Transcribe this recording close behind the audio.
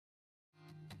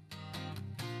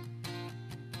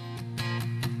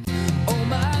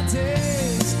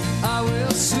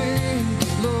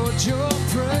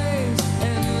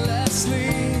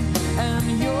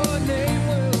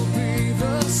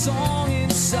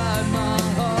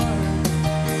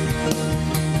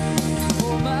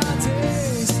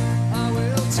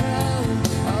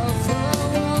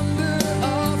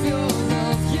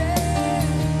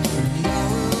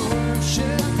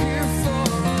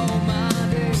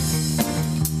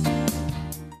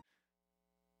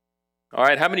All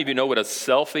right, how many of you know what a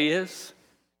selfie is?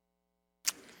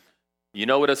 You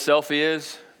know what a selfie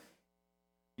is?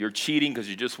 You're cheating because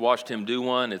you just watched him do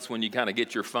one. It's when you kind of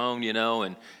get your phone, and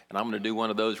I'm going to do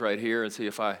one of those right here and see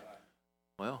if let's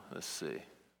see.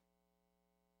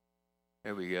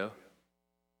 There we go.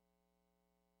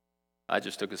 I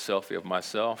just took a selfie of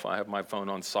myself. I have my phone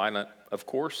on silent, of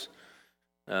course,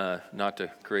 not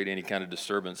to create any kind of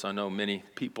disturbance. I know many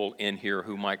people in here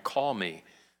who might call me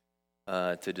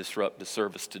to disrupt the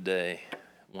service today,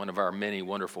 one of our many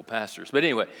wonderful pastors. But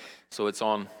anyway, so it's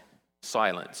on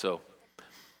silent. So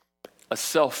a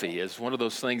selfie is one of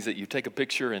those things that you take a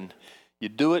picture and you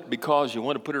do it because you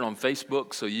want to put it on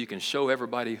Facebook so you can show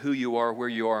everybody who you are, where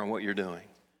you are, and what you're doing.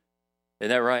 Isn't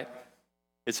that right?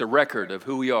 It's a record of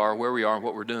who we are, where we are, and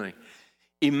what we're doing.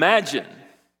 Imagine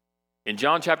in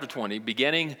John chapter 20,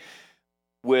 beginning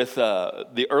with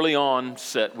the early on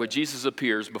set where Jesus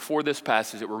appears before this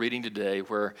passage that we're reading today,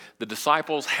 where the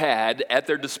disciples had at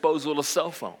their disposal a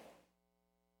cell phone.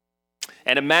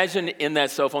 And imagine in that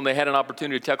cell phone they had an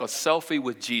opportunity to take a selfie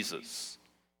with Jesus,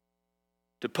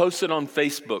 to post it on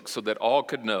Facebook so that all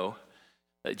could know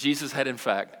that Jesus had in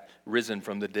fact risen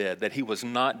from the dead, that he was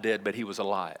not dead, but he was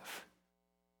alive.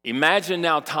 Imagine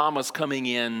now Thomas coming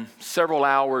in several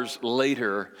hours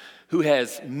later, who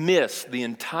has missed the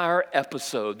entire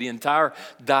episode, the entire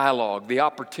dialogue, the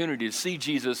opportunity to see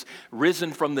Jesus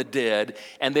risen from the dead,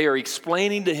 and they are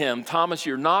explaining to him, Thomas,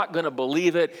 you're not going to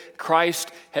believe it. Christ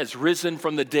has risen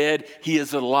from the dead. He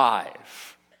is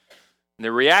alive. And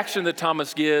the reaction that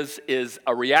Thomas gives is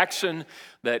a reaction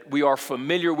that we are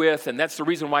familiar with, and that's the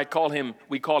reason why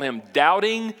we call him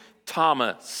Doubting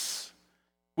Thomas,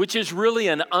 which is really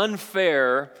an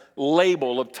unfair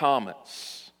label of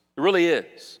Thomas. It really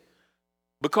is.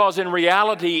 Because in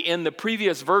reality, in the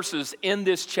previous verses in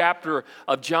this chapter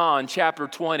of John, chapter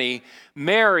 20,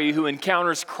 Mary, who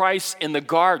encounters Christ in the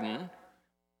garden,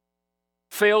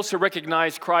 fails to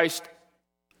recognize Christ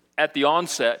at the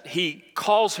onset. He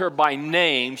calls her by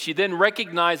name. She then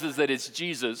recognizes that it's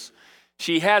Jesus.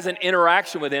 She has an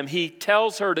interaction with him. He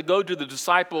tells her to go to the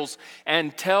disciples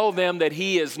and tell them that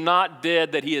he is not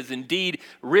dead, that he is indeed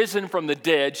risen from the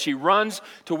dead. She runs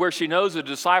to where she knows the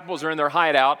disciples are in their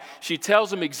hideout. She tells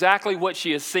them exactly what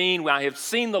she has seen. I have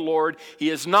seen the Lord.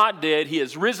 He is not dead. He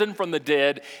is risen from the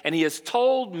dead, and he has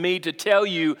told me to tell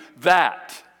you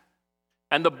that.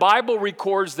 And the Bible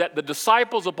records that the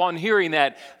disciples, upon hearing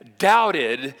that,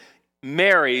 doubted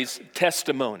Mary's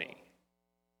testimony.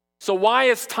 So why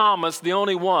is Thomas the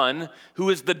only one who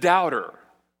is the doubter?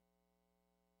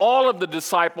 All of the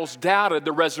disciples doubted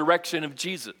the resurrection of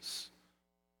Jesus.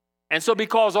 And so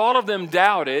because all of them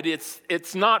doubted,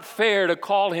 it's not fair to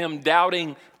call him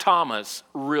Doubting Thomas,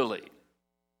 really.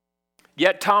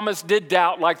 Yet Thomas did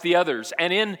doubt like the others.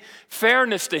 And in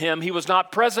fairness to him, he was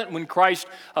not present when Christ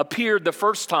appeared the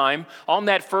first time, on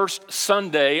that first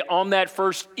Sunday, on that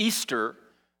first Easter,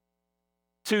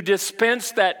 to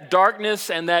dispense that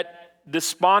darkness and that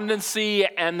despondency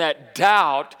and that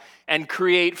doubt and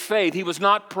create faith. He was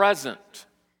not present.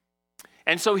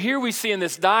 And so here we see in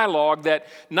this dialogue that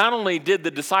not only did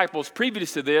the disciples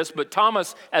previous to this, but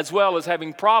Thomas as well is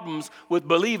having problems with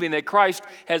believing that Christ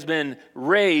has been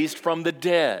raised from the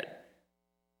dead.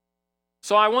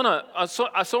 So I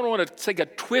sort of want to take a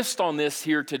twist on this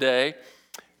here today.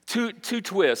 Two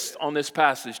twists on this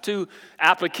passage, two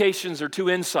applications or two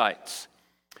insights.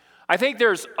 I think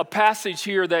there's a passage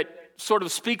here that sort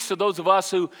of speaks to those of us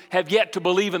who have yet to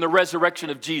believe in the resurrection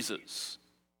of Jesus.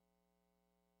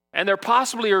 And there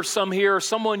possibly are some here,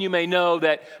 someone you may know,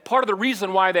 that part of the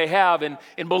reason why they have in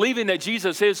believing that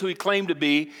Jesus is who he claimed to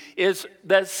be is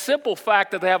that simple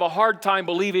fact that they have a hard time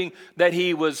believing that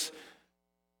he was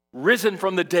risen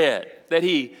from the dead, that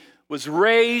he was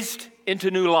raised into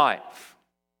new life.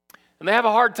 And they have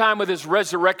a hard time with this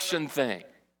resurrection thing.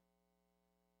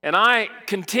 And I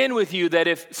contend with you that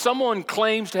if someone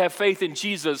claims to have faith in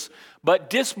Jesus but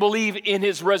disbelieve in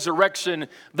his resurrection,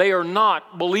 they are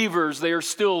not believers, they are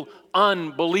still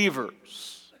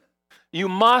unbelievers. You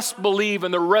must believe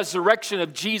in the resurrection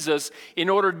of Jesus in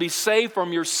order to be saved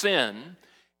from your sin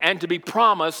and to be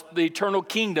promised the eternal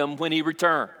kingdom when he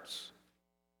returns.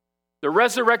 The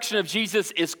resurrection of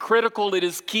Jesus is critical. It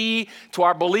is key to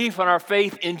our belief and our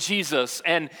faith in Jesus.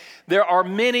 And there are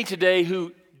many today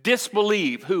who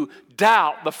disbelieve, who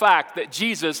doubt the fact that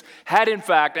Jesus had in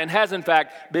fact and has in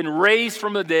fact been raised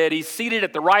from the dead. He's seated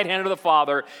at the right hand of the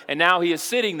Father, and now he is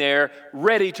sitting there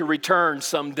ready to return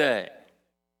someday.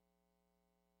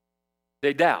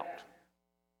 They doubt.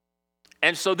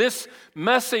 And so this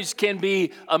message can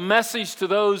be a message to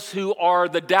those who are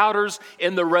the doubters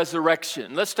in the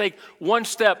resurrection. Let's take one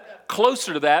step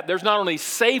closer to that. There's not only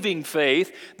saving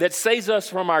faith that saves us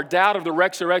from our doubt of the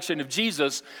resurrection of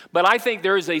Jesus, but I think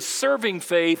there is a serving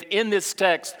faith in this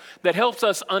text that helps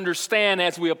us understand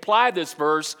as we apply this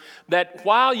verse that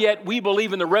while yet we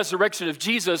believe in the resurrection of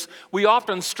Jesus, we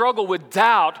often struggle with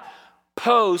doubt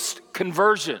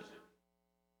post-conversion.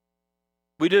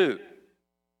 We do.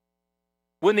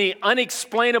 When the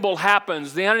unexplainable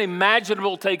happens, the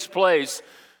unimaginable takes place,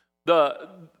 the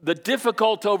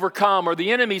difficult to overcome, or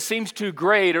the enemy seems too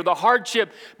great, or the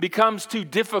hardship becomes too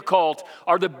difficult,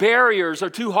 or the barriers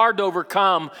are too hard to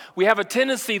overcome, we have a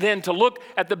tendency then to look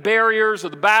at the barriers or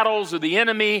the battles or the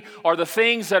enemy or the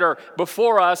things that are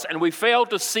before us, and we fail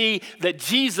to see that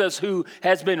Jesus, who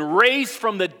has been raised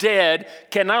from the dead,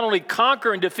 can not only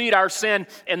conquer and defeat our sin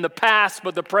in the past,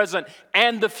 but the present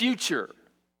and the future.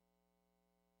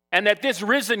 And that this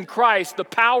risen Christ, the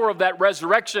power of that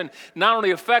resurrection, not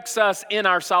only affects us in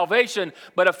our salvation,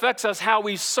 but affects us how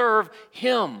we serve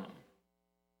Him.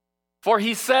 For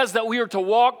He says that we are to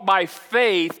walk by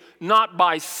faith, not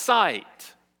by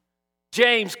sight.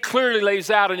 James clearly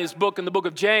lays out in his book, in the book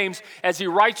of James, as he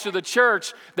writes to the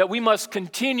church, that we must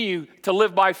continue to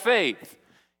live by faith.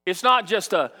 It's not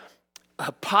just a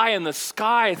pie in the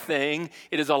sky thing.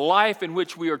 It is a life in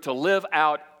which we are to live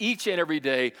out each and every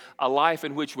day, a life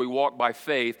in which we walk by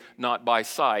faith, not by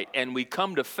sight. And we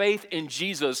come to faith in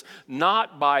Jesus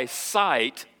not by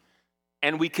sight,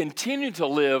 and we continue to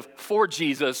live for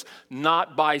Jesus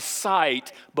not by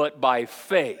sight, but by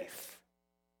faith.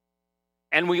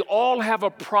 And we all have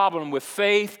a problem with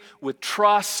faith, with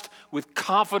trust, with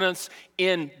confidence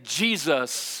in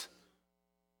Jesus,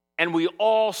 and we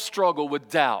all struggle with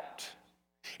doubt.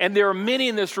 And there are many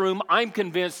in this room, I'm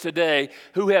convinced today,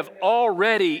 who have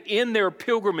already in their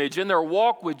pilgrimage, in their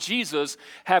walk with Jesus,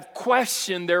 have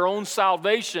questioned their own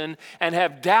salvation and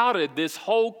have doubted this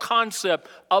whole concept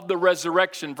of the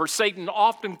resurrection. For Satan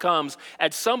often comes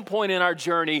at some point in our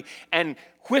journey and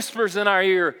whispers in our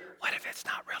ear, what if it's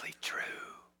not really true?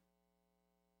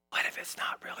 What if it's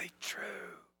not really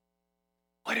true?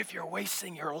 What if you're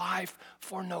wasting your life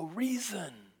for no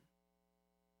reason?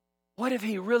 What if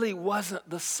He really wasn't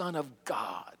the Son of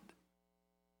God?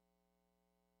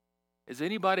 Has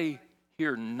anybody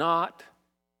here not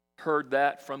heard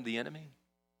that from the enemy?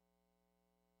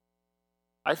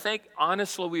 I think,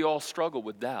 honestly, we all struggle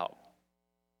with doubt.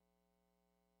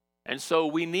 And so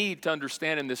we need to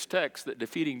understand in this text that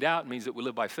defeating doubt means that we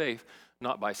live by faith,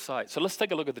 not by sight. So let's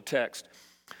take a look at the text.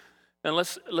 And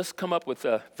let's come up with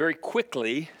very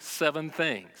quickly 7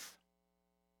 things.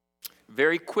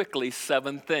 Very quickly,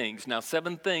 7 things. Now,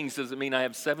 7 things doesn't mean I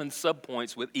have 7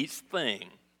 subpoints with each thing,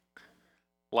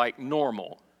 like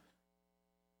normal.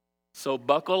 So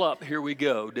buckle up, here we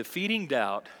go. Defeating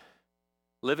doubt,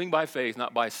 living by faith,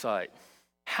 not by sight.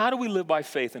 How do we live by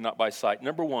faith and not by sight?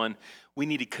 Number 1, we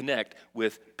need to connect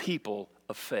with people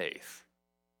of faith.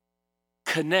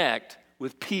 Connect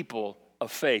with people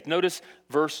of faith. Notice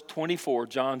verse 24,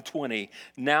 John 20.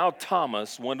 Now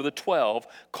Thomas, one of the 12,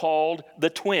 called the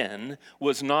twin,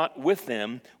 was not with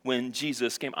them when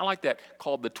Jesus came. I like that,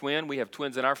 called the twin. We have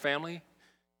twins in our family,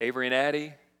 Avery and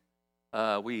Addie.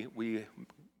 Patty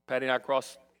and I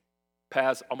cross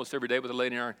paths almost every day with a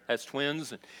lady has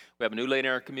twins. And we have a new lady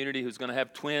in our community who's going to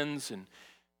have twins. And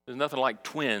there's nothing like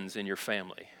twins in your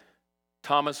family.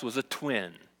 Thomas was a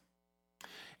twin.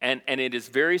 And it is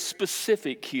very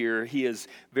specific here. He is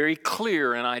very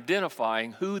clear in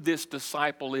identifying who this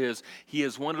disciple is. He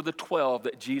is one of the 12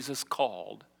 that Jesus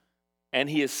called. And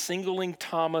he is singling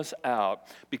Thomas out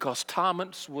because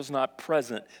Thomas was not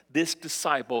present, this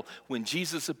disciple, when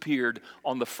Jesus appeared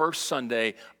on the first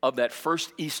Sunday of that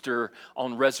first Easter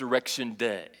on Resurrection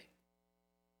Day.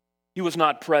 He was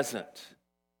not present.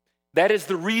 That is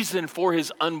the reason for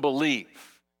his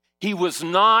unbelief. He was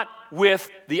not with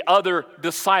the other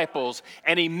disciples,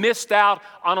 and he missed out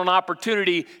on an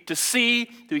opportunity to see,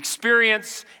 to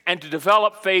experience, and to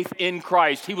develop faith in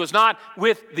Christ. He was not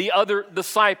with the other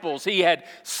disciples. He had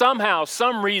somehow,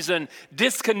 some reason,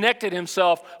 disconnected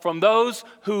himself from those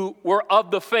who were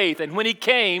of the faith. And when he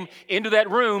came into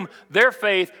that room, their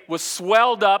faith was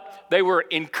swelled up. They were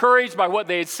encouraged by what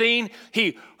they had seen.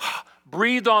 He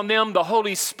breathed on them the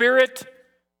Holy Spirit,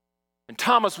 and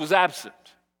Thomas was absent,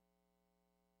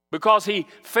 because he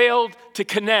failed to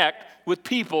connect with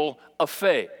people of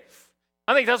faith.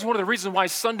 I think that's one of the reasons why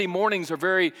Sunday mornings are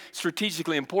very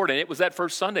strategically important. It was that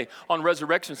first Sunday, on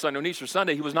Resurrection Sunday, on Easter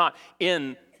Sunday, he was not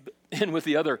in with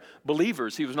the other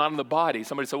believers. He was not in the body.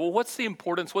 Somebody said, well, what's the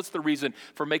importance? What's the reason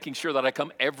for making sure that I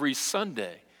come every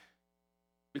Sunday?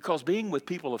 Because being with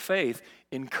people of faith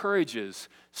encourages,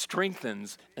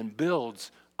 strengthens, and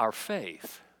builds our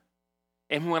faith.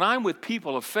 And when I'm with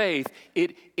people of faith,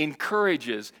 it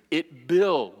encourages, it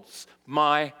builds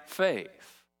my faith.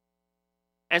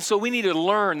 And so we need to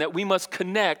learn that we must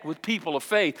connect with people of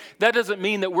faith. That doesn't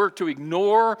mean that we're to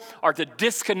ignore or to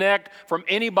disconnect from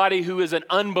anybody who is an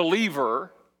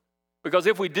unbeliever, because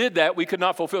if we did that, we could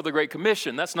not fulfill the Great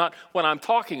Commission. That's not what I'm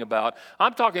talking about.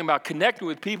 I'm talking about connecting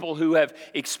with people who have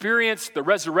experienced the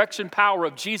resurrection power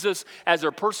of Jesus as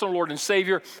their personal Lord and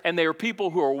Savior, and they are people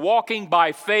who are walking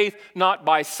by faith, not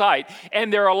by sight.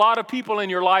 And there are a lot of people in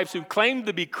your lives who claim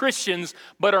to be Christians,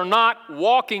 but are not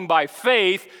walking by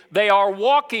faith. They are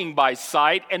walking by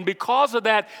sight, and because of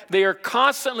that, they are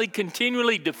constantly,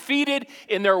 continually defeated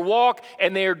in their walk,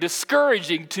 and they are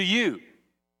discouraging to you.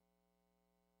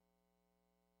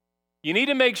 You need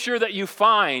to make sure that you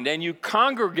find and you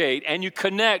congregate and you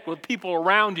connect with people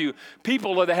around you,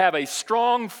 people that have a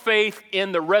strong faith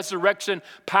in the resurrection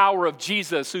power of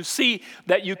Jesus, who see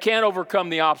that you can overcome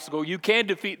the obstacle, you can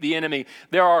defeat the enemy.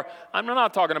 I'm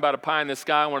not talking about a pie in the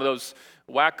sky, one of those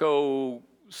wacko,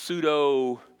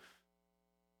 pseudo,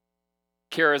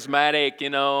 charismatic, you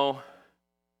know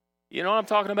what I'm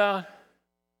talking about?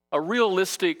 A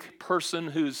realistic person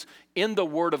who's in the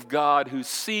Word of God, who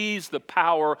sees the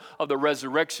power of the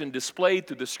resurrection displayed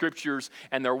through the Scriptures,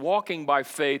 and they're walking by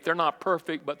faith. They're not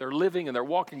perfect, but they're living and they're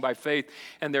walking by faith,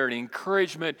 and they're an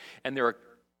encouragement, and they're a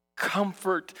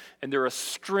comfort, and they're a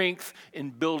strength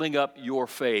in building up your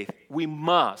faith. We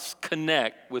must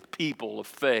connect with people of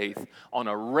faith on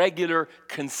a regular,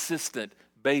 consistent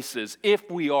basis if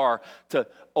we are to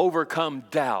overcome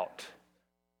doubt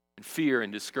and fear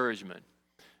and discouragement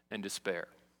and despair.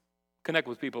 Connect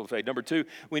with people of faith. Number 2,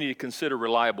 we need to consider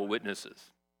reliable witnesses.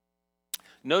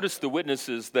 Notice the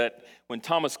witnesses that when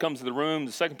Thomas comes to the room,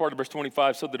 the second part of verse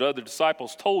 25, so that other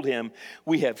disciples told him,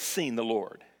 "We have seen the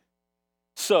Lord."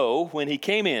 So when he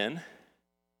came in,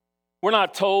 we're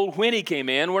not told when he came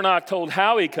in. We're not told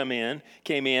how he came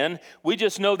in. We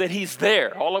just know that he's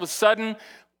there. All of a sudden,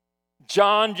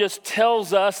 John just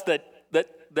tells us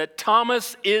that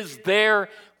Thomas is there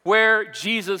where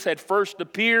Jesus had first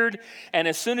appeared, and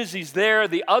as soon as he's there,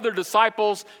 the other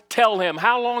disciples tell him.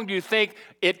 How long do you think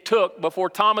it took before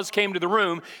Thomas came to the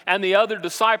room and the other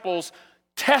disciples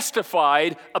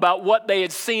testified about what they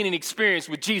had seen and experienced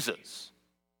with Jesus?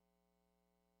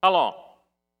 How long?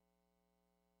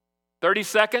 30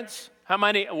 seconds? How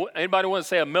many? Anybody want to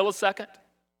say a millisecond?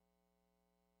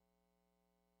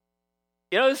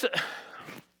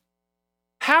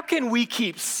 How can we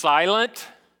keep silent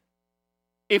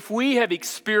if we have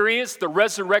experienced the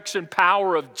resurrection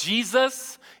power of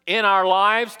Jesus in our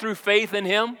lives through faith in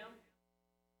Him,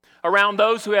 around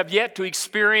those who have yet to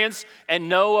experience and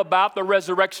know about the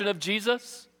resurrection of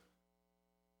Jesus?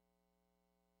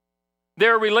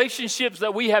 There are relationships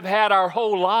that we have had our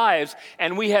whole lives,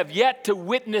 and we have yet to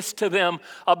witness to them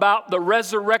about the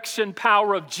resurrection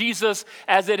power of Jesus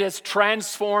as it has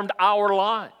transformed our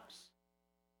lives.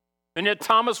 And yet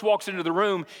Thomas walks into the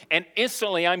room, and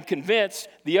instantly I'm convinced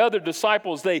the other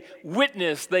disciples, they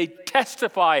witness, they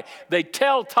testify, they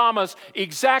tell Thomas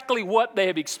exactly what they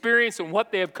have experienced and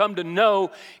what they have come to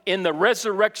know in the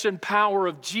resurrection power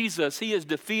of Jesus. He has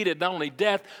defeated not only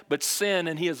death, but sin,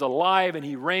 and He is alive, and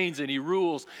He reigns, and He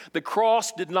rules. The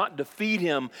cross did not defeat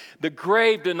Him. The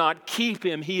grave did not keep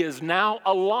Him. He is now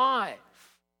alive.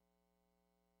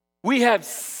 We have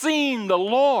seen the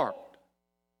Lord.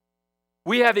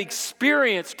 We have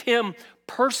experienced Him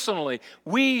personally.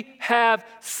 We have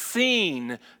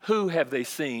seen. Who have they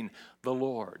seen? The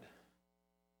Lord.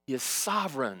 He is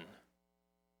sovereign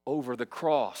over the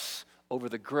cross, over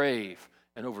the grave,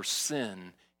 and over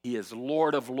sin. He is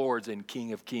Lord of lords and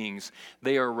King of kings.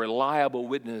 They are reliable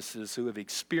witnesses who have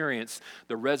experienced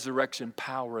the resurrection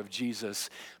power of Jesus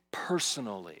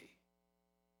personally.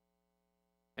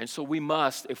 And so we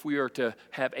must, if we are to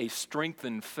have a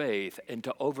strengthened faith and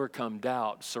to overcome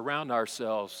doubt, surround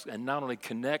ourselves and not only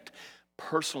connect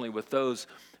personally with those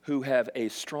who have a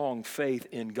strong faith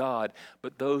in God,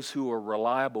 but those who are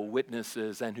reliable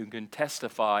witnesses and who can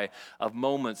testify of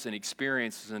moments and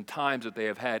experiences and times that they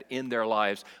have had in their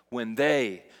lives when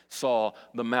they saw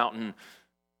the mountain.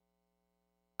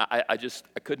 I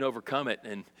couldn't overcome it,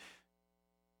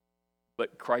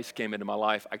 but Christ came into my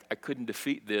life. I couldn't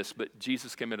defeat this, but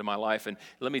Jesus came into my life. And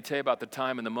let me tell you about the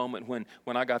time and the moment when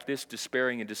I got this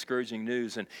despairing and discouraging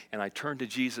news, and I turned to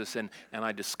Jesus, and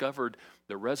I discovered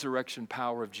the resurrection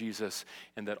power of Jesus,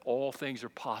 and that all things are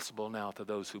possible now to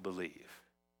those who believe.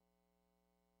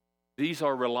 These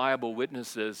are reliable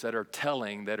witnesses that are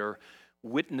telling, that are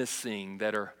witnessing,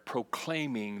 that are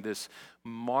proclaiming this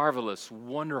marvelous,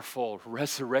 wonderful,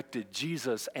 resurrected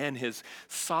Jesus and his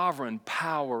sovereign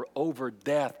power over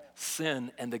death,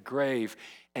 sin, and the grave.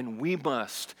 And we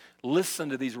must listen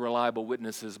to these reliable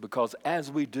witnesses, because as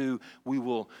we do, we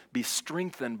will be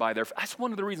strengthened by their. That's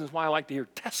one of the reasons why I like to hear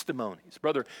testimonies.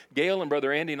 Brother Gail and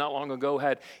Brother Andy not long ago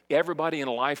had everybody in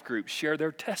a life group share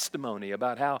their testimony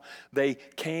about how they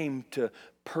came to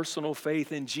personal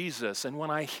faith in Jesus. And when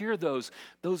I hear those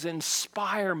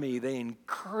inspire me. They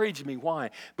encourage me.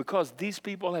 Why? Because these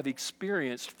people have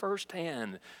experienced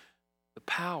firsthand the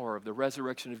power of the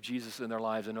resurrection of Jesus in their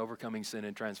lives and overcoming sin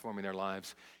and transforming their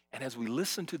lives. And as we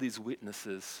listen to these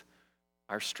witnesses,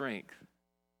 our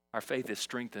faith is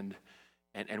strengthened,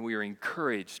 and we are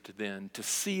encouraged then to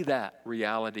see that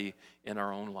reality in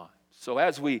our own lives. So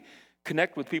as we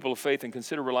connect with people of faith and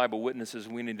consider reliable witnesses,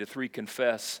 we need to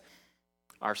confess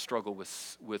our struggle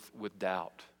with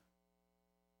doubt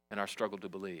and our struggle to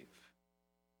believe.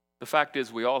 The fact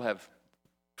is, we all have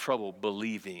trouble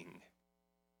believing.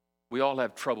 We all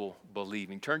have trouble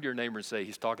believing. Turn to your neighbor and say,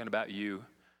 he's talking about you.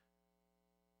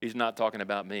 He's not talking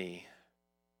about me.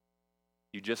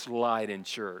 You just lied in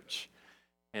church.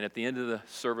 And at the end of the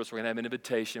service, we're going to have an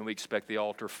invitation. We expect the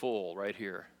altar full right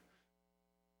here.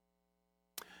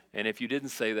 And if you didn't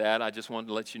say that, I just wanted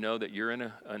to let you know that you're in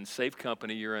a unsafe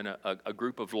company. You're in a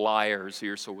group of liars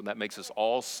here, so that makes us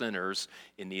all sinners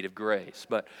in need of grace.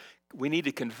 But we need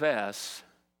to confess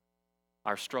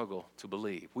our struggle to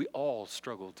believe. We all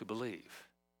struggle to believe,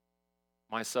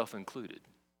 myself included,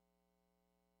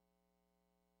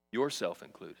 yourself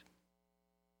included.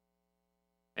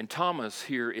 And Thomas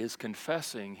here is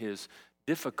confessing his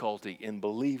difficulty in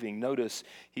believing. Notice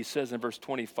he says in verse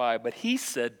 25, but he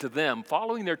said to them,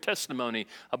 following their testimony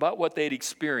about what they'd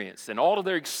experienced and all of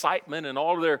their excitement and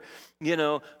all of their,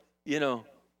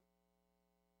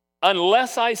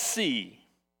 unless I see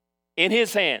in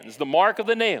his hands the mark of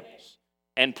the nails,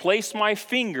 and place my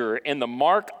finger in the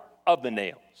mark of the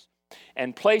nails,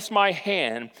 and place my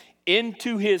hand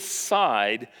into his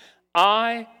side,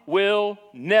 I will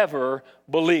never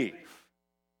believe.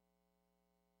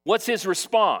 What's his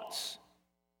response?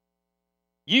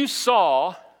 You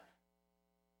saw,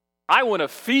 I want to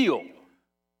feel.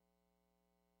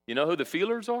 You know who the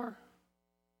feelers are?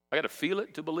 I got to feel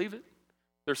it to believe it.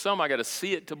 There's some I got to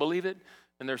see it to believe it,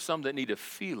 and there's some that need to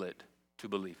feel it to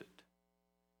believe it.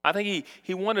 I think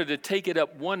he wanted to take it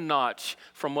up one notch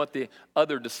from what the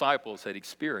other disciples had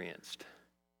experienced.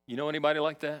 You know anybody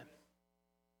like that?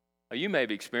 Now, you may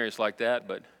have experienced like that,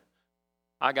 but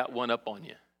I got one up on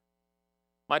you.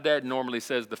 My dad normally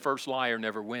says the first liar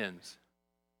never wins.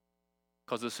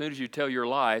 Because as soon as you tell your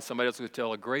lie, somebody else will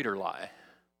tell a greater lie.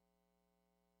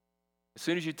 As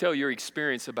soon as you tell your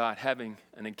experience about having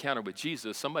an encounter with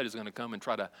Jesus, somebody's going to come and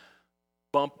try to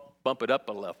bump it up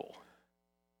a level.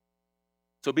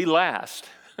 So be last.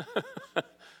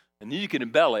 And then you can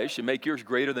embellish and make yours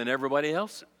greater than everybody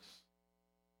else's.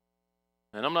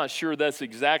 And I'm not sure that's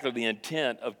exactly the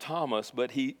intent of Thomas,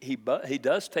 but he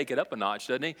does take it up a notch,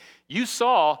 doesn't he? You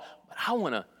saw, but I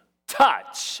want to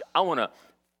touch. I want to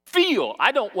feel.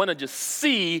 I don't want to just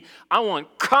see. I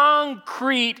want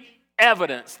concrete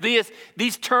evidence.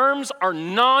 These terms are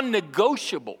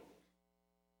non-negotiable.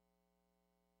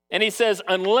 And he says,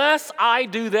 unless I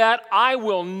do that, I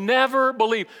will never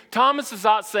believe. Thomas is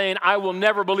not saying I will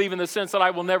never believe in the sense that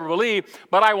I will never believe,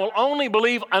 but I will only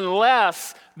believe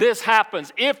unless this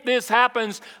happens. If this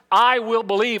happens, I will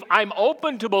believe. I'm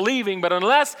open to believing, but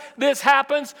unless this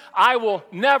happens, I will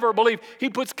never believe. He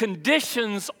puts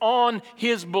conditions on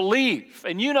his belief.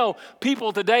 And you know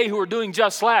people today who are doing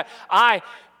just that. I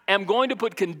am going to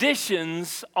put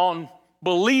conditions on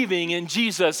believing in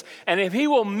Jesus, and if he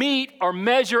will meet or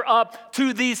measure up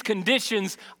to these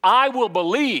conditions, I will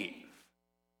believe.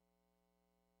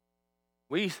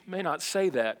 We may not say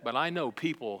that, but I know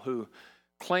people who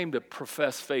claim to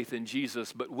profess faith in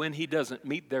Jesus, but when he doesn't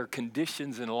meet their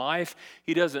conditions in life,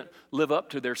 he doesn't live up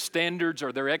to their standards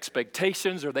or their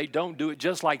expectations, or they don't do it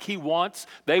just like they want,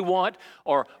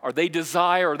 or they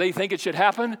desire, or they think it should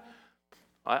happen,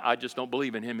 I just don't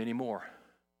believe in him anymore.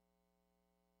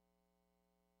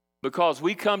 Because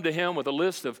we come to him with a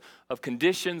list of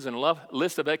conditions and a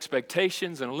list of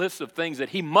expectations and a list of things that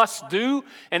he must do.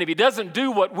 And if he doesn't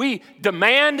do what we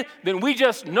demand, then we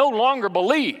just no longer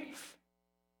believe.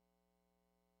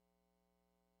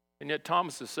 And yet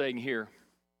Thomas is saying here,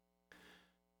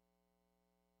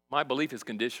 my belief is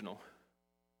conditional.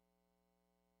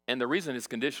 And the reason it's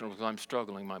conditional is because I'm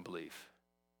struggling my belief.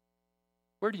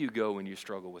 Where do you go when you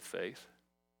struggle with faith?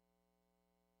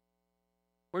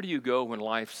 Where do you go when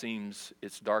life seems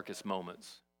its darkest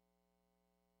moments?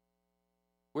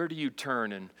 Where do you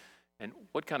turn, and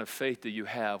what kind of faith do you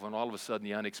have when all of a sudden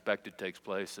the unexpected takes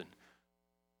place and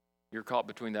you're caught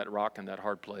between that rock and that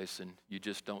hard place and you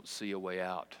just don't see a way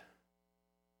out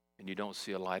and you don't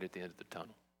see a light at the end of the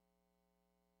tunnel?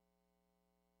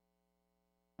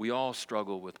 We all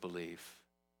struggle with belief.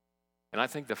 And I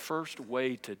think the first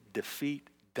way to defeat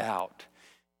doubt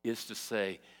is to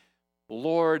say,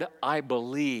 Lord, I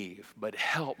believe, but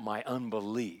help my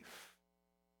unbelief.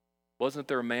 Wasn't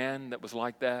there a man that was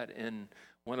like that in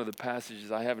one of the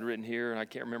passages I haven't written here, and I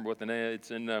can't remember what the name, it's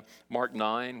in Mark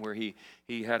 9, where he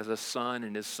had a son,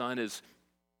 and his son is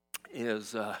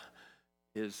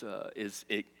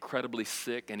incredibly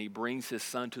sick, and he brings his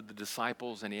son to the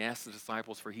disciples, and he asks the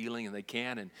disciples for healing, and they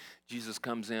can, and Jesus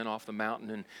comes in off the mountain,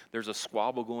 and there's a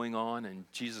squabble going on, and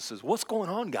Jesus says, what's going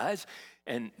on, guys?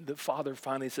 And the father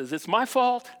finally says, it's my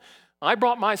fault. I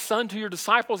brought my son to your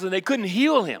disciples, and they couldn't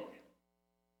heal him.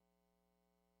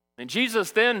 And Jesus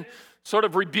then sort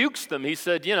of rebukes them. He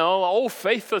said, oh,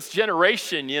 faithless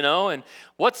generation, and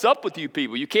what's up with you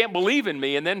people? You can't believe in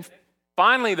me. And then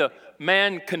finally the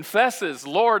man confesses,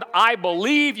 Lord, I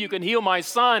believe you can heal my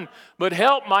son, but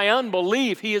help my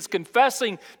unbelief. He is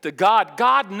confessing to God.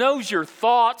 God knows your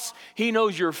thoughts. He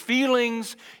knows your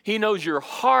feelings. He knows your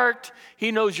heart.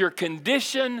 He knows your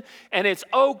condition. And it's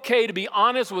okay to be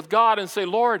honest with God and say,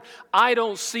 Lord, I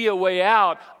don't see a way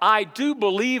out. I do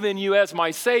believe in you as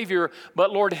my Savior,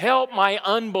 but Lord, help my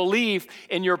unbelief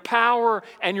in your power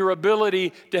and your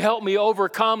ability to help me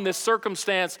overcome this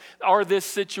circumstance or this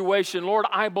situation. Lord,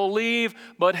 I believe,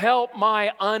 but help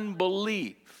my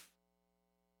unbelief.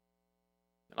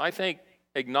 And I think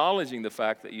acknowledging the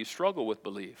fact that you struggle with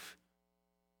belief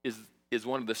is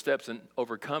one of the steps in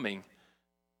overcoming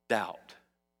doubt.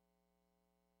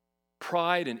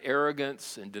 Pride and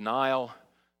arrogance and denial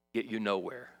get you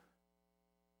nowhere.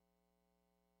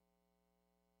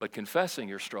 But confessing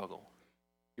your struggle,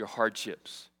 your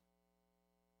hardships,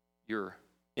 your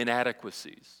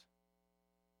inadequacies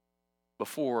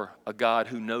before a God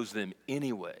who knows them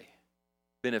anyway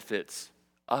benefits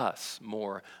us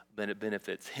more than it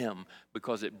benefits him,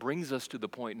 because it brings us to the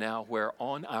point now where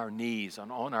on our knees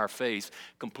and on our face,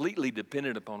 completely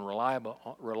dependent upon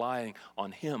relying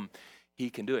on him, he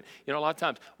can do it. A lot of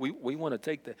times we want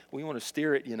to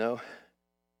steer it,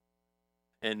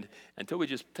 and until we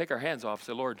just take our hands off and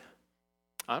say, Lord,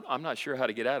 I'm not sure how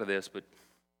to get out of this, but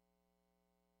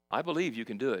I believe you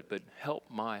can do it, but help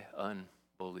my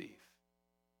unbelief.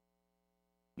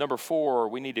 Number 4,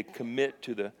 we need to commit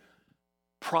to the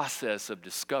process of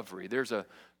discovery. There's a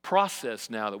process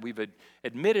now that we've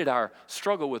admitted our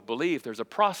struggle with belief. There's a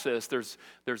process. There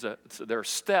are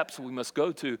steps we must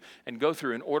go through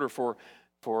in order for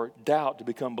doubt to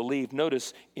become belief.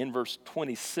 Notice in verse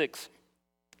 26,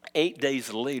 8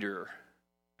 days later.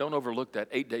 Don't overlook that.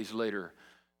 8 days later.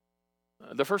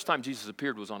 The first time Jesus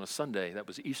appeared was on a Sunday. That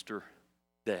was Easter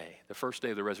day, the first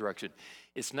day of the resurrection.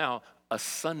 It's now a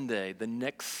Sunday, the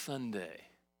next Sunday.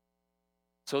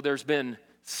 So there's been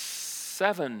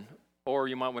 7, or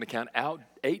you might want to count out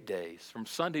 8 days, from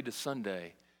Sunday to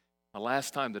Sunday, the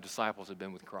last time the disciples had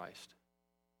been with Christ.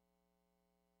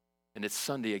 And it's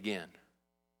Sunday again,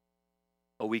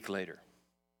 a week later.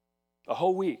 A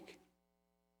whole week.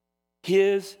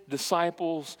 His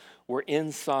disciples were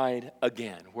inside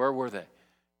again. Where were they?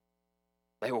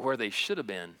 They were where they should have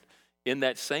been. In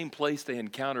that same place they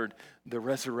encountered the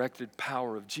resurrected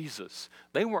power of Jesus.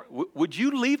 They weren't. Would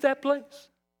you leave that place?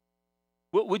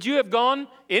 Would you have gone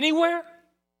anywhere?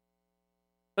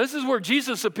 This is where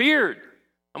Jesus appeared.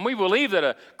 And we believe that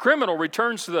a criminal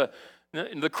returns to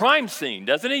the crime scene,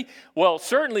 doesn't he? Well,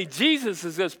 certainly Jesus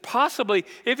says possibly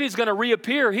if he's going to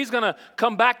reappear, he's going to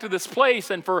come back to this place.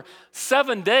 And for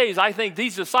 7 days, I think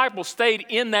these disciples stayed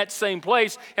in that same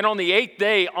place. And on the 8th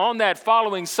day, on that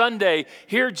following Sunday,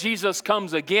 here Jesus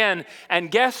comes again. And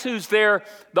guess who's there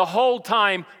the whole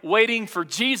time waiting for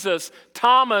Jesus?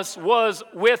 Thomas was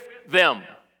with them.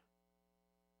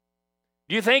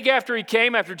 Do you think after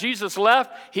Jesus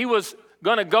left, he was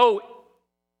going to go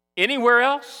anywhere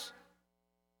else?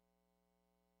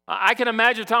 I can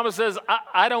imagine Thomas says,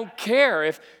 I don't care.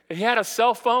 If he had a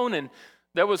cell phone and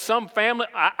there was some family,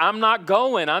 I'm not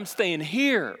going. I'm staying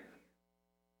here.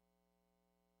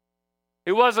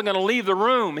 He wasn't going to leave the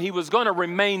room. He was going to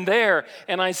remain there.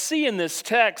 And I see in this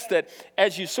text that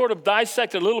as you sort of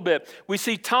dissect it a little bit, we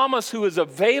see Thomas, who is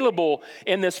available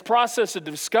in this process of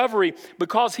discovery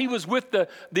because he was with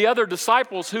the other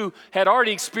disciples who had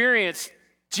already experienced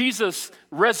Jesus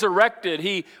resurrected.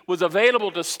 He was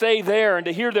available to stay there and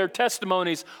to hear their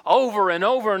testimonies over and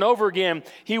over and over again.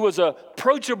 He was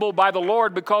approachable by the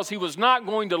Lord because he was not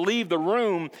going to leave the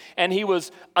room, and he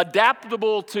was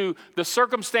adaptable to the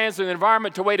circumstance and the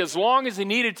environment to wait as long as he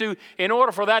needed to in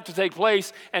order for that to take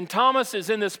place. And Thomas is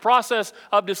in this process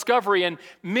of discovery, and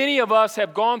many of us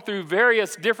have gone through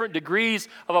various different degrees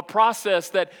of a process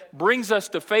that brings us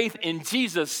to faith in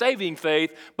Jesus, saving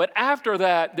faith. But after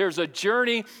that, there's a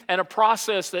journey and a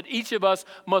process that each of us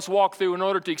must walk through in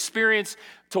order to experience,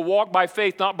 to walk by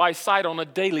faith, not by sight, on a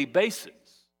daily basis.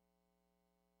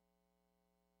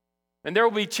 And there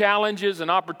will be challenges and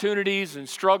opportunities and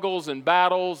struggles and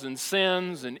battles and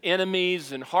sins and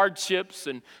enemies and hardships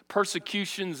and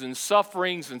persecutions and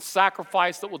sufferings and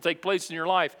sacrifice that will take place in your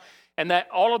life. And that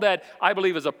all of that, I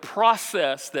believe, is a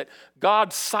process that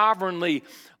God sovereignly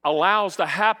allows to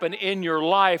happen in your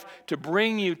life to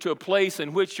bring you to a place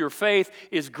in which your faith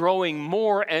is growing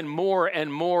more and more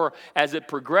and more as it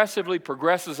progressively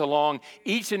progresses along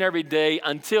each and every day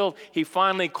until he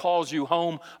finally calls you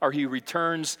home or he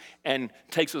returns and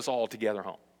takes us all together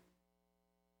home.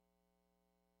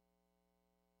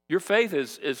 Your faith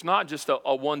is not just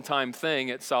a one-time thing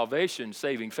at salvation,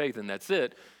 saving faith, and that's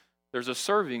it. There's a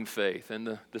serving faith,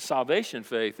 and the salvation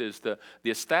faith is the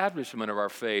establishment of our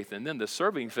faith, and then the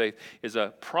serving faith is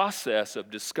a process of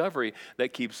discovery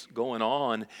that keeps going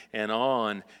on and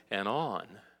on and on.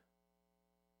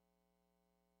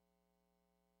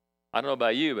 I don't know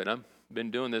about you, but I've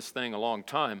been doing this thing a long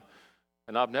time,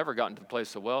 and I've never gotten to the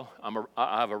place of, well,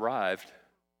 I've arrived.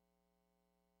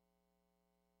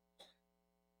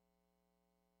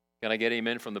 Can I get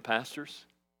amen from the pastors?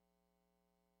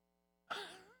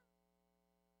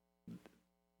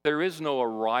 There is no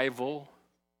arrival.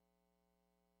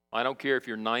 I don't care if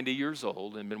you're 90 years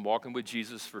old and been walking with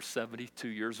Jesus for 72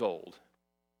 years old.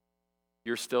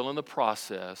 You're still in the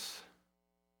process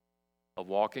of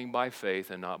walking by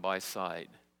faith and not by sight.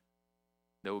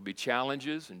 There will be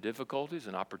challenges and difficulties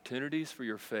and opportunities for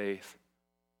your faith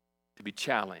to be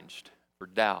challenged, for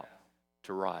doubt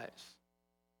to rise.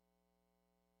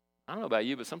 I don't know about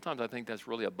you, but sometimes I think that's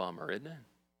really a bummer, isn't it?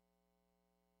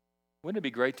 Wouldn't it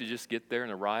be great to just get there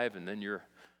and arrive and then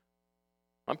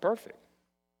I'm perfect.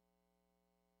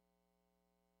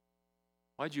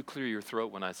 Why'd you clear your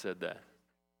throat when I said that?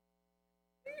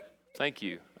 Thank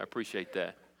you. I appreciate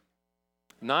that.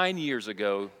 9 years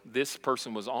ago, this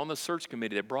person was on the search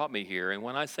committee that brought me here, and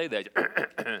when I say that,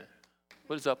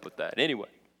 what is up with that? Anyway.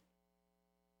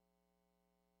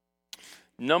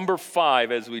 Number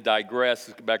 5, as we digress,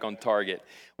 let's get back on target.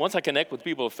 Once I connect with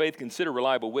people of faith, consider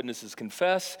reliable witnesses,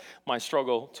 confess my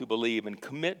struggle to believe, and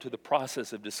commit to the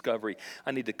process of discovery.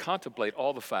 I need to contemplate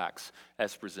all the facts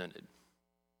as presented.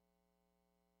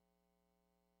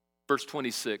 Verse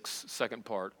 26, second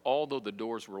part, although the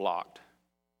doors were locked.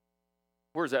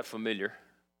 Where's that familiar?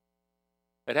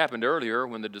 It happened earlier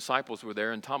when the disciples were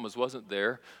there and Thomas wasn't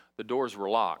there. The doors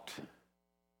were locked.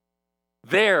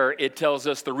 There, it tells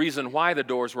us the reason why the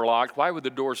doors were locked. Why were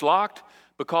the doors locked?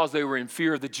 Because they were in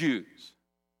fear of the Jews.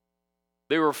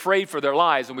 They were afraid for their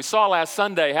lives. And we saw last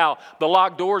Sunday how the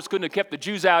locked doors couldn't have kept the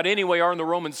Jews out anyway, or in the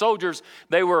Roman soldiers.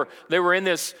 They were in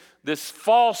this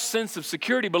false sense of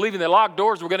security, believing that locked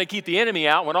doors were going to keep the enemy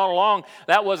out, when all along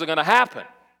that wasn't going to happen.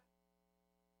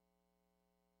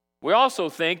 We also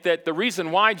think that the reason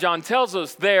why John tells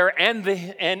us there and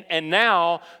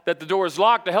now that the door is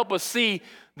locked to help us see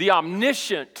the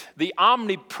omniscient, the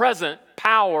omnipresent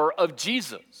power of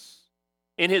Jesus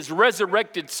in his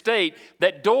resurrected state,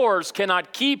 that doors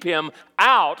cannot keep him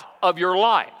out of your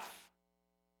life.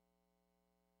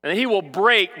 And he will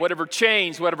break whatever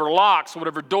chains, whatever locks,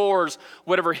 whatever doors,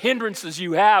 whatever hindrances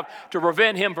you have to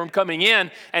prevent him from coming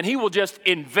in, and he will just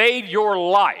invade your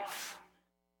life.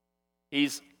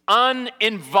 He's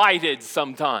uninvited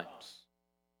sometimes,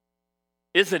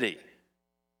 isn't he?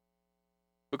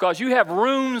 Because you have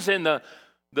rooms in the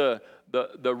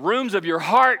rooms of your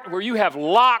heart where you have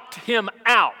locked him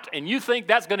out, and you think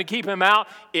that's going to keep him out.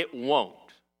 It won't.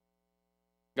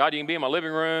 God, you can be in my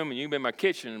living room and you can be in my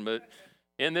kitchen, but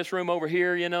in this room over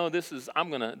here, this is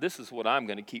what I'm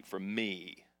gonna keep for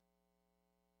me.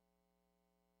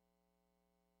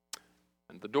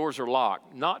 And the doors are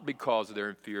locked, not because they're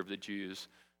in fear of the Jews,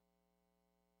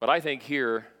 but I think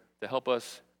here to help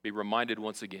us be reminded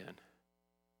once again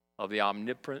of the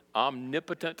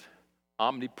omnipotent,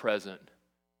 omnipresent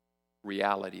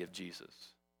reality of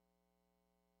Jesus.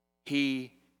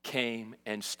 He came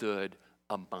and stood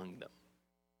among them.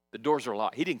 The doors are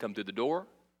locked. He didn't come through the door.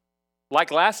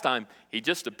 Like last time, he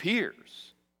just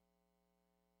appears.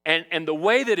 And the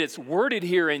way that it's worded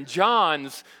here in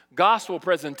John's gospel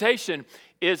presentation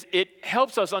is it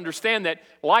helps us understand that,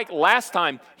 like last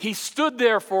time, he stood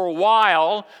there for a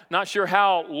while, not sure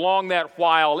how long that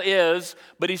while is,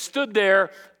 but he stood there,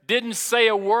 didn't say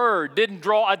a word, didn't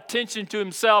draw attention to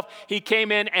himself. He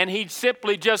came in and he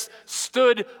simply just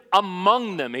stood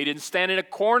among them. He didn't stand in a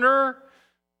corner.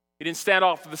 He didn't stand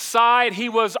off to the side. He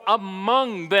was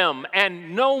among them,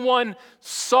 and no one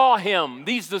saw him.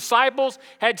 These disciples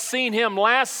had seen him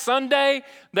last Sunday.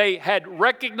 They had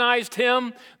recognized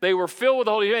him. They were filled with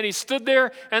the Holy Spirit. He stood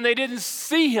there, and they didn't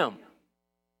see him.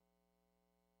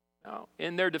 Now,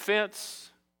 in their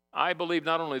defense, I believe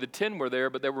not only the 10 were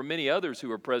there, but there were many others who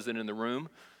were present in the room.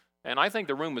 And I think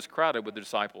the room was crowded with the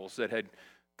disciples that had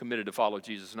committed to follow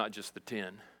Jesus, not just the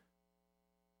 10.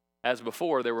 As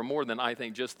before, there were more than, I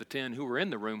think, just the 10 who were in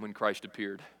the room when Christ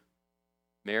appeared.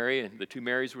 Mary and the 2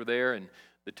 Marys were there, and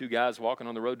the 2 guys walking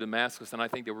on the road to Damascus, and I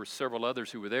think there were several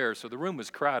others who were there. So the room was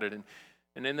crowded,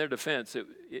 and in their defense,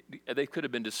 they could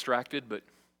have been distracted, but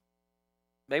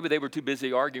maybe they were too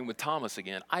busy arguing with Thomas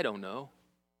again. I don't know.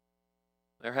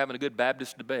 They're having a good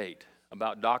Baptist debate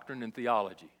about doctrine and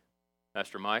theology,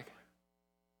 Pastor Mike.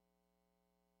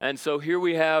 And so here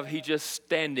we have, he just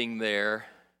standing there.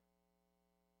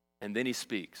 And then he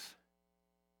speaks,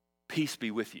 peace be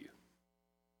with you.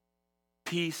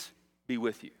 Peace be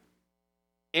with you.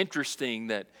 Interesting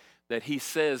that he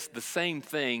says the same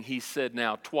thing he said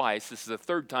now twice. This is the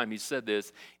 3rd time he said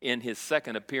this in his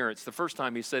second appearance. The first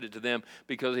time he said it to them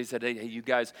because he said, hey, you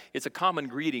guys, it's a common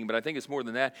greeting, but I think it's more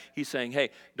than that. He's saying,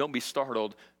 hey, don't be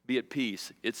startled. Be at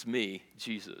peace. It's me,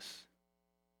 Jesus.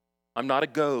 I'm not a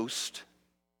ghost.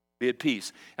 Be at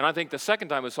peace. And I think the second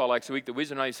time we saw last week, the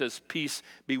reason why he says peace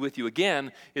be with you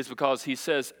again is because he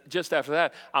says just after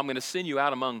that, I'm going to send you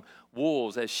out among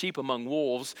wolves, as sheep among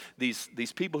wolves, these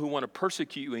people who want to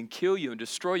persecute you and kill you and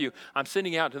destroy you. I'm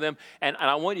sending out to them, and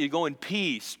I want you to go in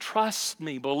peace. Trust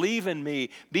me, believe in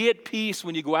me, be at peace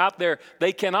when you go out there.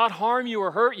 They cannot harm you or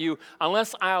hurt you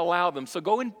unless I allow them. So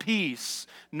go in peace,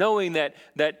 knowing that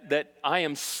I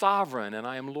am sovereign and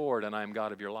I am Lord and I am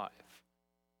God of your life.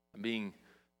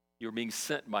 You're being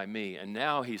sent by me. And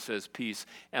now he says peace.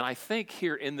 And I think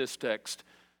here in this text,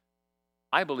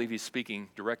 I believe he's speaking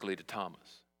directly to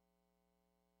Thomas.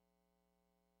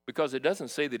 Because it doesn't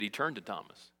say that he turned to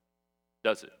Thomas,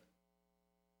 does it?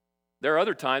 There are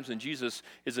other times when Jesus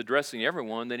is addressing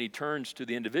everyone, then he turns to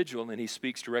the individual and he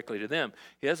speaks directly to them.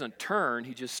 He doesn't turn,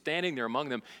 he's just standing there among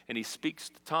them and he speaks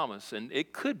to Thomas. And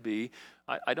it could be,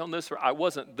 I don't know, I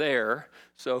wasn't there,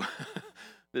 so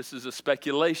this is a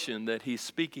speculation that he's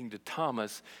speaking to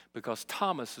Thomas because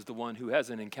Thomas is the one who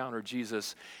hasn't encountered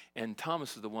Jesus, and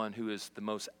Thomas is the one who is the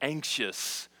most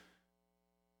anxious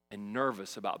and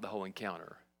nervous about the whole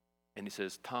encounter. And he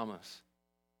says, Thomas,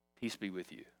 peace be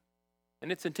with you. And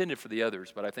it's intended for the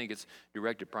others, but I think it's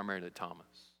directed primarily to Thomas.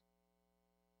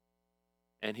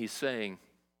 And he's saying,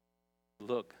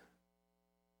 look,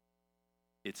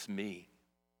 it's me.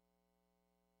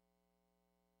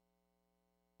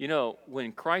 You know,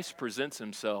 when Christ presents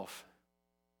himself,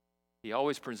 he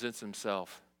always presents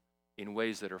himself in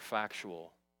ways that are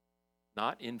factual,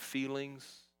 not in feelings,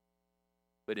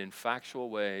 but in factual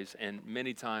ways, and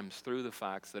many times through the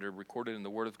facts that are recorded in the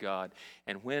Word of God.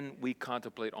 And when we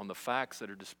contemplate on the facts that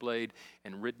are displayed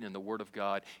and written in the Word of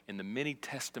God, in the many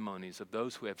testimonies of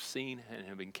those who have seen and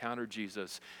have encountered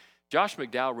Jesus. Josh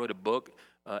McDowell wrote a book,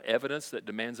 Evidence That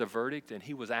Demands a Verdict, and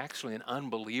he was actually an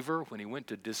unbeliever when he went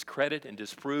to discredit and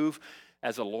disprove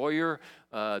as a lawyer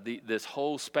this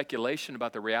whole speculation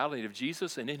about the reality of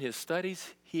Jesus. And in his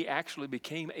studies, he actually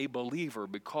became a believer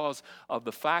because of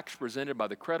the facts presented by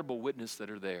the credible witness that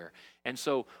are there. And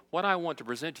so what I want to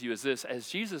present to you is this: as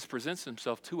Jesus presents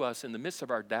himself to us in the midst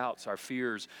of our doubts, our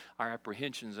fears, our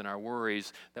apprehensions, and our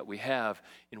worries that we have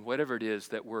in whatever it is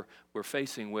that we're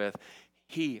facing with,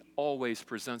 he always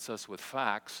presents us with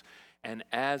facts. And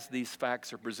as these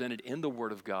facts are presented in the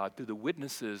Word of God, through the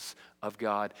witnesses of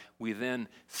God, we then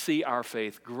see our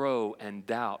faith grow and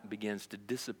doubt begins to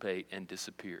dissipate and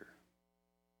disappear.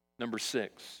 Number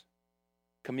 6,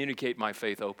 communicate my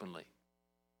faith openly.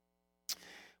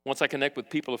 Once I connect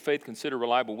with people of faith, consider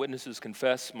reliable witnesses,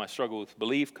 confess my struggle with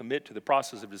belief, commit to the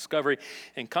process of discovery,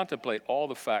 and contemplate all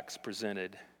the facts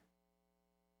presented.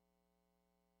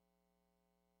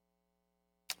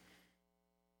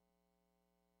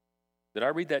 Did I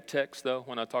read that text, though,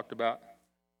 when I talked about?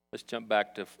 Let's jump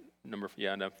back to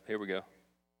here we go.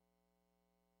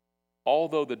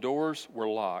 Although the doors were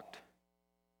locked,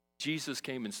 Jesus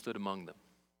came and stood among them.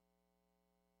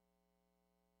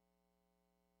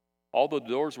 Although the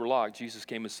doors were locked, Jesus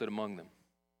came and stood among them.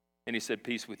 And he said,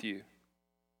 peace with you.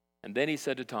 And then he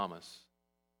said to Thomas,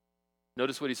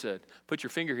 notice what he said, put your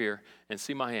finger here and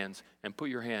see my hands, and put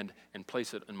your hand and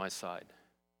place it on my side.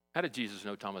 How did Jesus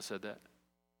know Thomas said that?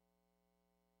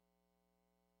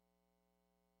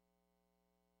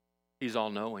 He's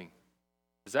all-knowing.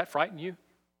 Does that frighten you?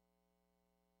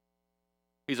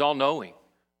 He's all-knowing.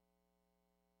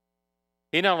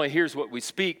 He not only hears what we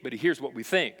speak, but he hears what we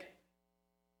think.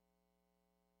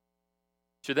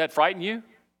 Should that frighten you?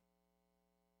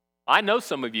 I know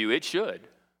some of you, it should.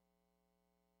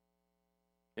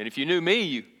 And if you knew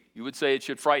me, you would say it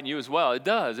should frighten you as well. It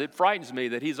does. It frightens me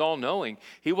that he's all-knowing.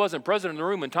 He wasn't present in the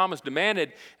room when Thomas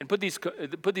demanded and put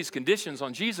these conditions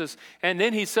on Jesus. And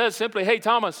then he says simply, hey,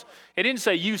 Thomas, he didn't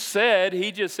say you said.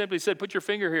 He just simply said, put your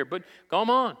finger here. But come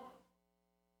on.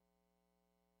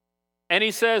 And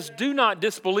he says, do not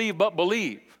disbelieve, but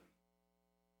believe.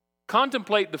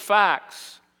 Contemplate the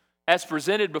facts as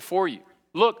presented before you.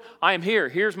 Look, I am here.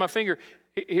 Here's my finger.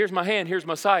 Here's my hand. Here's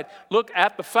my side. Look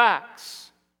at the facts.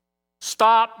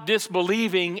 Stop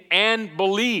disbelieving and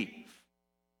believe.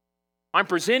 I'm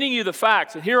presenting you the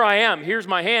facts, and here I am. Here's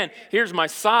my hand. Here's my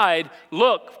side.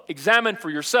 Look, examine for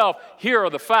yourself. Here are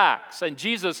the facts. And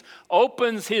Jesus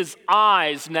opens his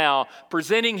eyes now,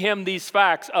 presenting him these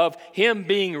facts of him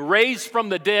being raised from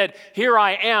the dead. Here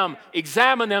I am.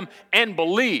 Examine them and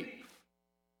believe.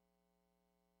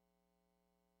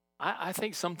 I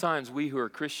think sometimes we who are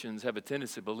Christians have a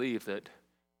tendency to believe that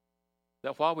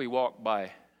while we walk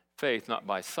by faith, not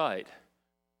by sight,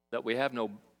 that we have no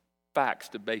facts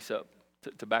to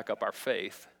back up our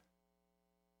faith.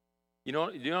 You know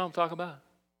what I'm talking about?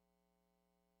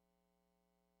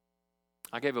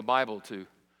 I gave a Bible to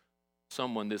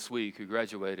someone this week who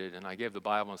graduated, and I gave the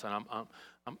Bible and said,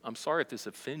 I'm sorry if this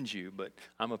offends you, but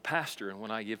I'm a pastor, and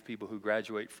when I give people who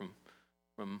graduate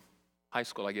from high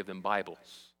school, I give them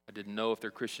Bibles. I didn't know if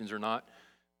they're Christians or not.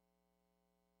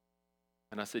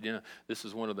 And I said, this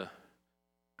is one of the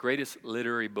greatest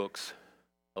literary books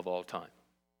of all time.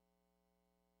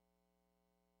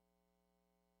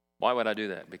 Why would I do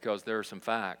that? Because there are some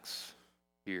facts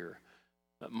here.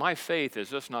 My faith is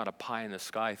just not a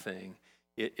pie-in-the-sky thing.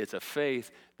 It's a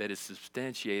faith that is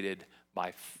substantiated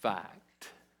by fact.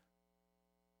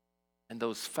 And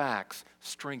those facts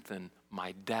strengthen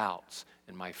my doubts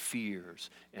and my fears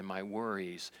and my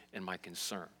worries and my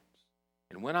concerns.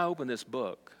 And when I open this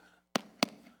book,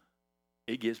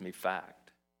 it gives me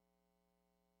fact.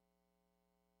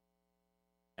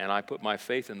 And I put my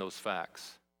faith in those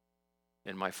facts.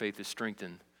 And my faith is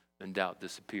strengthened, and doubt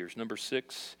disappears. Number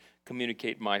 6,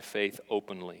 communicate my faith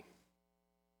openly.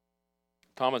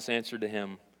 Thomas answered to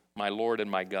him, my Lord and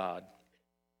my God.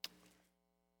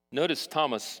 Notice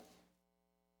Thomas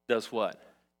does what?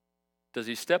 Does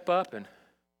he step up and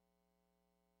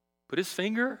put his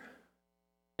finger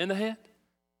in the hand?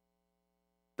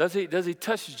 Does he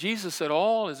touch Jesus at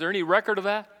all? Is there any record of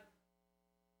that?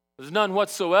 There's none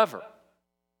whatsoever.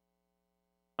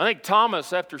 I think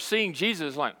Thomas, after seeing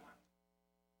Jesus,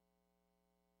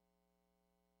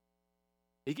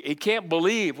 he can't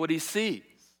believe what he sees.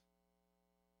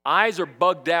 Eyes are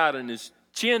bugged out and his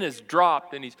chin is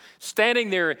dropped, and he's standing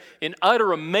there in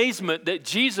utter amazement that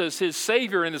Jesus, his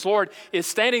Savior and his Lord, is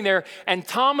standing there. And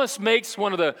Thomas makes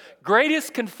one of the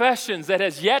greatest confessions that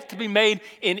has yet to be made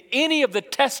in any of the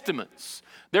Testaments.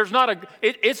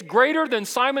 It's greater than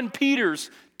Simon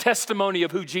Peter's testimony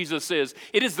of who Jesus is.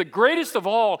 It is the greatest of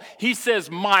all. He says,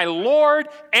 my Lord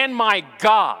and my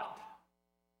God.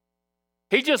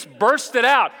 He just burst it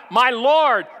out. My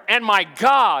Lord and my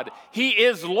God. He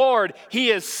is Lord. He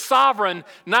is sovereign,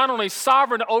 not only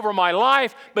sovereign over my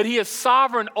life, but he is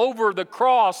sovereign over the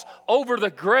cross, over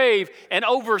the grave, and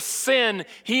over sin.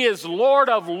 He is Lord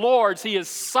of lords. He is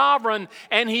sovereign,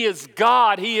 and he is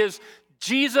God. He is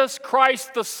Jesus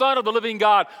Christ, the Son of the living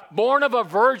God, born of a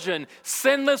virgin,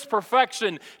 sinless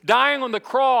perfection, dying on the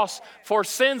cross for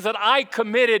sins that I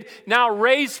committed, now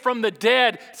raised from the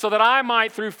dead so that I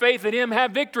might, through faith in him,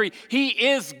 have victory. He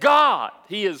is God.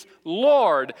 He is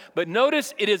Lord. But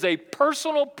notice it is a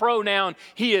personal pronoun.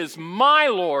 He is my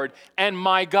Lord and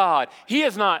my God. He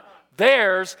is not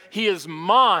theirs. He is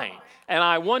mine. And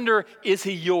I wonder, is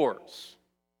he yours?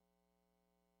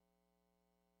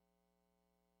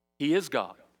 He is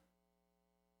God,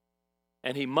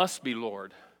 and he must be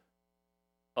Lord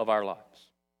of our lives.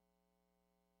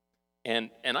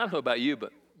 And I don't know about you,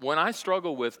 but when I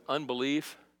struggle with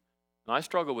unbelief, when I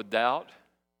struggle with doubt,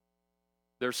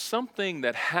 there's something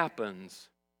that happens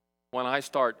when I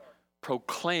start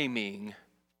proclaiming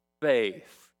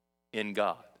faith in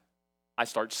God. I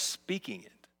start speaking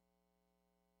it.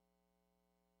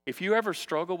 If you ever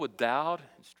struggle with doubt,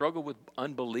 struggle with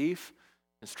unbelief,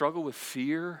 and struggle with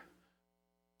fear,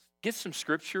 get some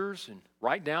scriptures and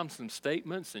write down some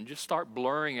statements and just start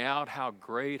blurring out how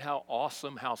great, how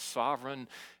awesome, how sovereign,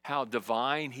 how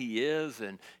divine he is.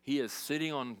 And he is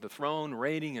sitting on the throne,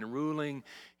 reigning and ruling.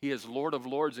 He is Lord of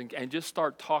Lords. And just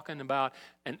start talking about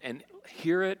and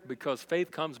hear it, because faith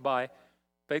comes by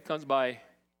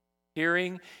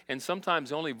hearing. And sometimes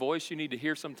the only voice you need to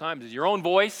hear sometimes is your own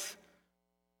voice,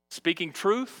 speaking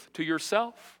truth to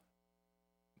yourself.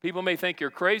 People may think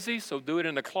you're crazy, so do it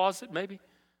in the closet maybe.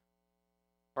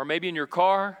 Or maybe in your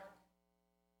car.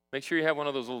 Make sure you have one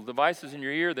of those little devices in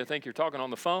your ear that think you're talking on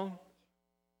the phone.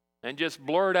 And just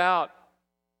blurt out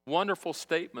wonderful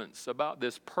statements about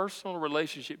this personal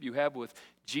relationship you have with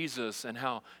Jesus and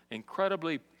how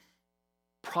incredibly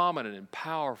prominent and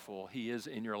powerful he is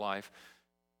in your life.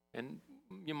 And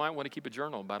you might want to keep a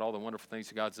journal about all the wonderful things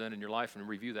that God's done in your life and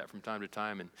review that from time to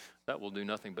time, and that will do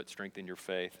nothing but strengthen your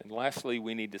faith. And lastly,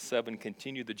 we need to 7,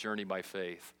 continue the journey by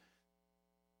faith.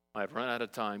 I've run out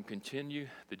of time. Continue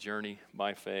the journey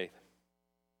by faith.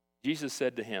 Jesus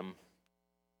said to him,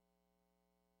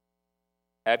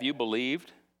 "Have you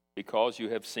believed because you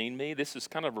have seen me?" This is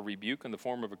kind of a rebuke in the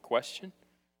form of a question.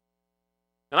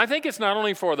 And I think it's not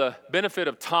only for the benefit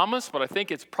of Thomas, but I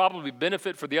think it's probably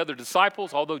benefit for the other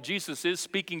disciples. Although Jesus is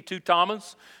speaking to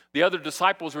Thomas, the other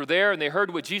disciples were there and they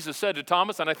heard what Jesus said to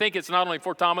Thomas. And I think it's not only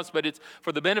for Thomas, but it's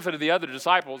for the benefit of the other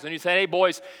disciples. And he said, "Hey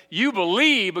boys, you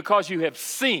believe because you have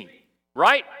seen,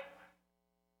 right?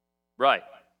 Right.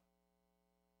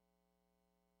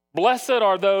 Blessed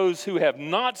are those who have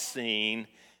not seen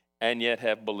and yet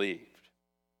have believed."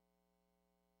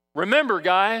 Remember,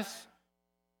 guys,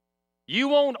 you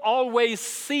won't always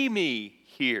see me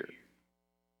here.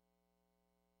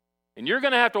 And you're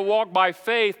going to have to walk by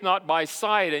faith, not by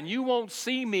sight. And you won't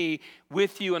see me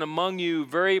with you and among you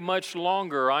very much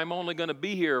longer. I'm only going to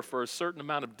be here for a certain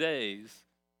amount of days.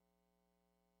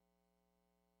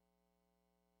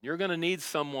 You're going to need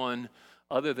someone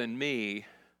other than me,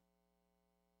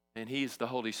 and he's the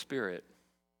Holy Spirit.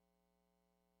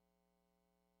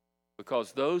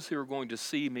 Because those who are going to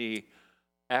see me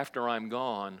after I'm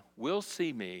gone will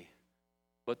see me,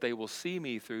 but they will see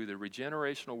me through the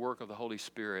regenerational work of the Holy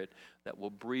Spirit that will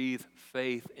breathe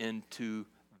faith into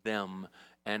them.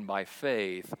 And by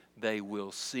faith, they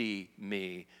will see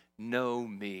me, know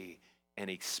me, and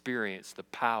experience the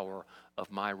power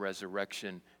of my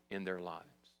resurrection in their lives.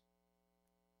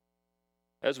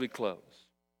 As we close,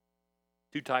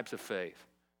 2 types of faith: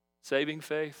 saving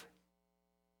faith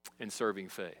and serving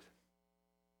faith.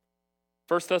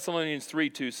 1 Thessalonians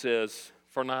 3:2 says,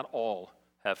 "For not all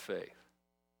have faith."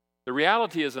 The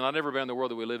reality is that not everybody in the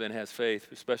world that we live in has faith,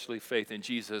 especially faith in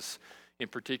Jesus, in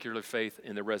particular faith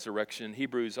in the resurrection.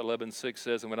 Hebrews 11:6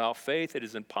 says, "And without faith it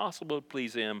is impossible to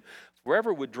please him.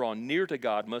 Whoever would draw near to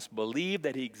God must believe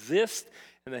that he exists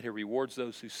and that he rewards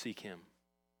those who seek him."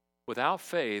 Without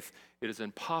faith, it is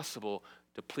impossible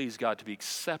to please God, to be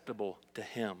acceptable to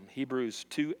him. Hebrews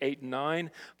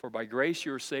 2:8-9, "For by grace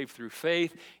you are saved through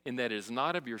faith, in that it is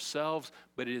not of yourselves,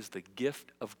 but it is the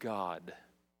gift of God."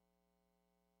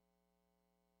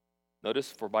 Notice,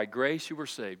 for by grace you were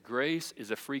saved. Grace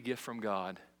is a free gift from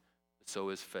God, but so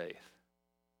is faith.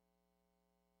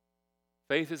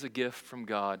 Faith is a gift from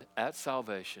God at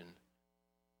salvation,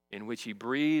 in which he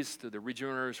breathes through the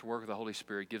regenerative work of the Holy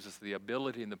Spirit, gives us the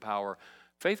ability and the power.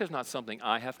 Faith is not something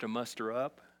I have to muster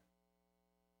up.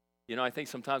 You know, I think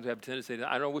sometimes we have a tendency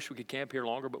to, I don't wish we could camp here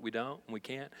longer, but we don't, and we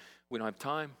can't. We don't have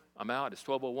time. I'm out. It's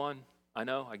 12:01. I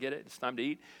know, I get it. It's time to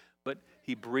eat. But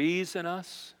he breathes in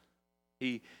us.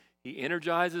 He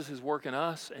energizes his work in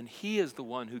us, and he is the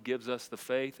one who gives us the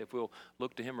faith if we'll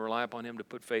look to him and rely upon him to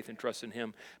put faith and trust in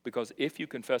him. Because if you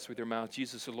confess with your mouth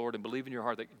Jesus is Lord and believe in your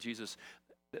heart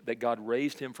that God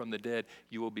raised him from the dead,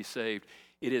 you will be saved.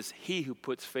 It is he who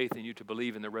puts faith in you to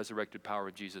believe in the resurrected power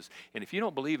of Jesus. And if you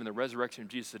don't believe in the resurrection of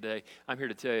Jesus today, I'm here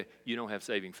to tell you, you don't have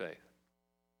saving faith.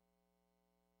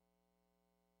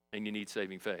 And you need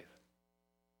saving faith.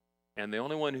 And the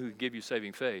only one who can give you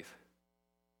saving faith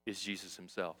is Jesus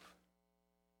himself.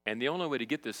 And the only way to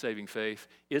get this saving faith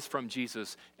is from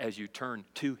Jesus as you turn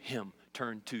to him,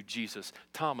 turn to Jesus.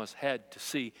 Thomas had to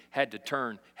see, had to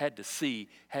turn, had to see,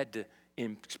 had to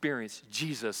experience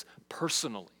Jesus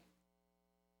personally.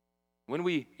 When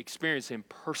we experience him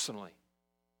personally,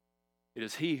 it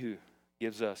is he who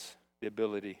gives us the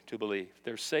ability to believe.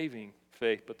 There's saving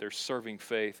faith, but there's serving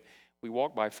faith. We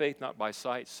walk by faith, not by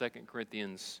sight, 2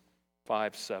 Corinthians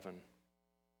 5:7.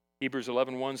 Hebrews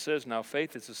 11:1 says, "Now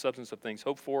faith is the substance of things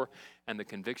hoped for and the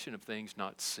conviction of things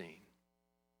not seen."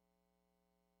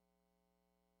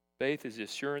 Faith is the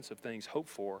assurance of things hoped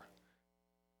for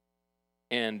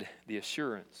and the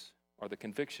assurance or the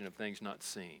conviction of things not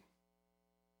seen.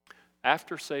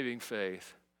 after saving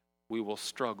faith, we will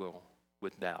struggle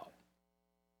with doubt.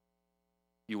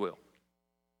 You will.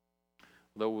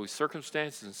 There will be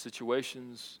circumstances and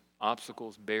situations,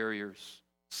 obstacles, barriers,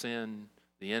 sin,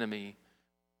 the enemy,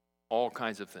 all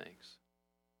kinds of things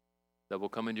that will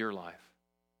come into your life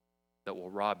that will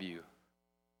rob you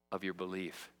of your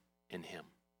belief in him.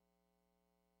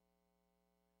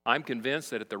 I'm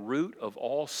convinced that at the root of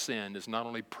all sin is not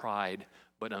only pride,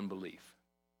 but unbelief.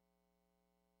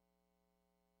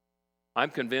 I'm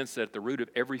convinced that at the root of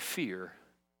every fear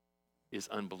is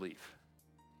unbelief.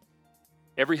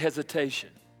 Every hesitation,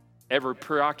 every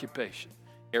preoccupation,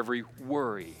 every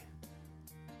worry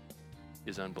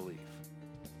is unbelief.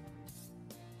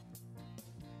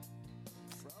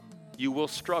 You will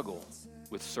struggle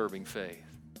with serving faith.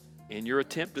 In your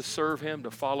attempt to serve him,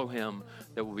 to follow him,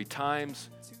 there will be times,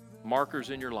 markers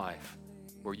in your life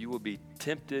where you will be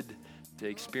tempted to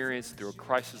experience through a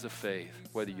crisis of faith,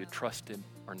 whether you trust him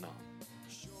or not.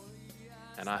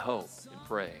 And I hope and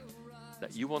pray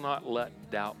that you will not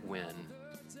let doubt win,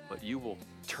 but you will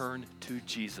turn to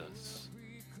Jesus,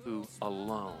 who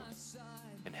alone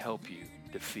can help you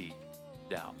defeat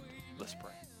doubt. Let's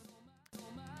pray.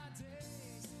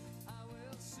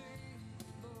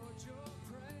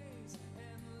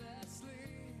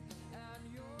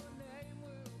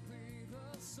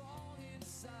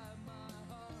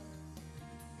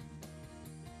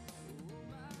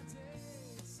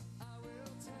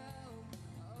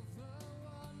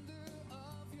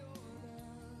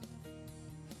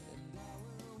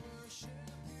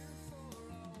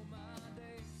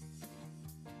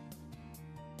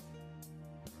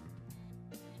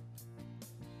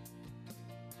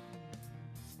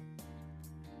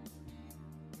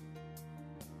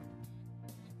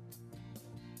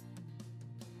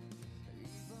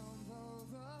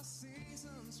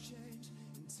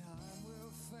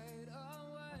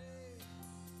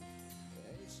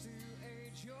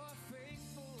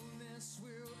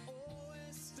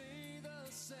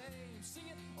 Sing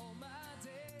it all my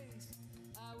days.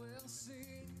 I will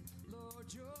sing,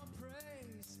 Lord, your praise.